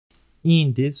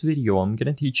In this video, I'm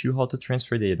gonna teach you how to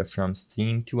transfer data from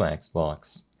Steam to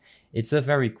Xbox. It's a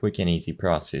very quick and easy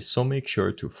process, so make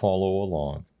sure to follow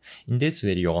along. In this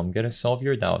video, I'm gonna solve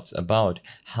your doubts about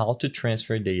how to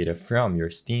transfer data from your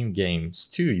Steam games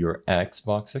to your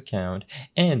Xbox account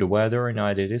and whether or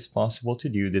not it is possible to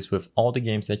do this with all the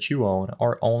games that you own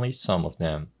or only some of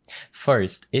them.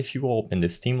 First, if you open the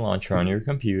Steam launcher on your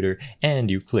computer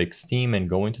and you click Steam and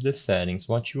go into the settings,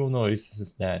 what you will notice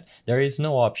is that there is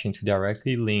no option to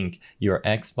directly link your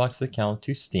Xbox account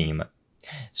to Steam.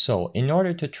 So, in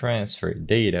order to transfer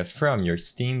data from your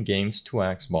Steam games to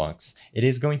Xbox, it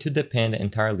is going to depend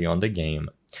entirely on the game.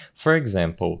 For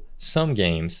example, some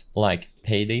games like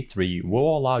Payday 3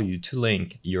 will allow you to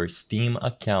link your Steam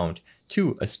account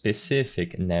to a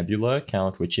specific Nebula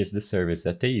account, which is the service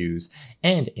that they use,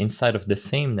 and inside of the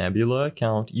same Nebula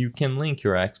account, you can link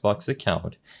your Xbox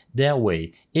account. That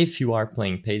way, if you are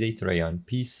playing Payday 3 on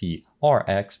PC or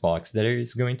Xbox, there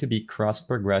is going to be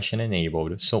cross-progression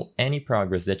enabled, so any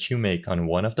progress that you make on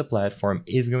one of the platforms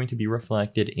is going to be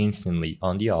reflected instantly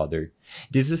on the other.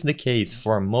 This is the case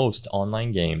for most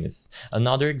online games.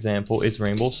 Another example is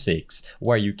Rainbow Six,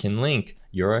 where you can link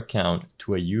your account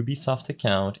to a Ubisoft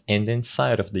account, and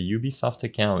inside of the Ubisoft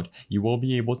account, you will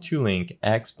be able to link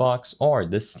Xbox or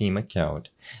the Steam account.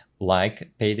 Like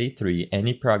Payday 3,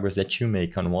 any progress that you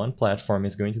make on one platform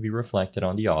is going to be reflected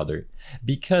on the other.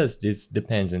 Because this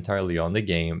depends entirely on the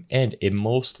game, and it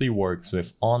mostly works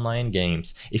with online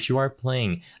games, if you are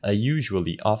playing a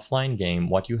usually offline game,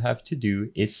 what you have to do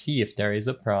is see if there is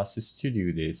a process to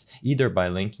do this, either by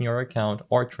linking your account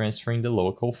or transferring the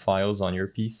local files on your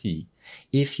PC.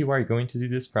 If you are going to do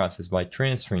this process by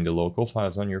transferring the local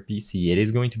files on your PC, it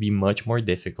is going to be much more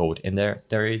difficult, and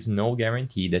there is no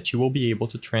guarantee that you will be able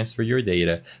to transfer your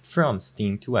data from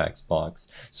Steam to Xbox.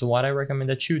 So what I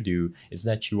recommend that you do is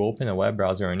that you open a web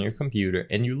browser on your computer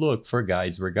and you look for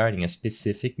guides regarding a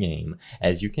specific game.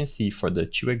 As you can see, for the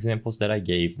two examples that I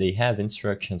gave, they have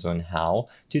instructions on how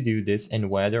to do this and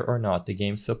whether or not the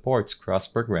game supports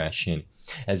cross-progression.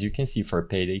 As you can see, for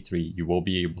Payday 3, you will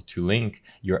be able to link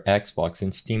your Xbox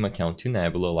and Steam account to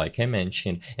Nebula, like I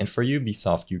mentioned, and for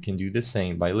Ubisoft, you can do the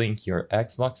same by linking your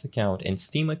Xbox account and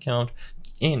Steam account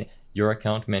in your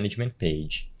account management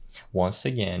page. Once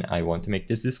again, I want to make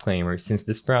this disclaimer: since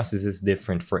this process is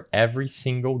different for every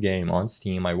single game on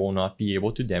Steam, I will not be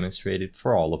able to demonstrate it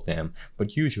for all of them,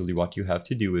 but usually what you have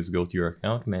to do is go to your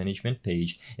account management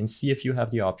page and see if you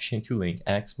have the option to link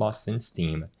Xbox and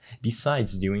Steam.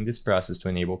 Besides doing this process to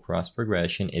enable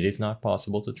cross-progression, it is not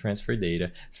possible to transfer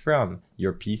data from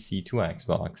your PC to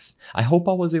Xbox. I hope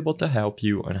I was able to help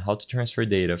you on how to transfer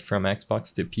data from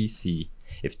Xbox to PC.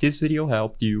 If this video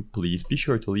helped you, please be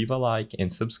sure to leave a like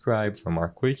and subscribe for more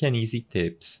quick and easy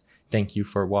tips. Thank you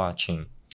for watching.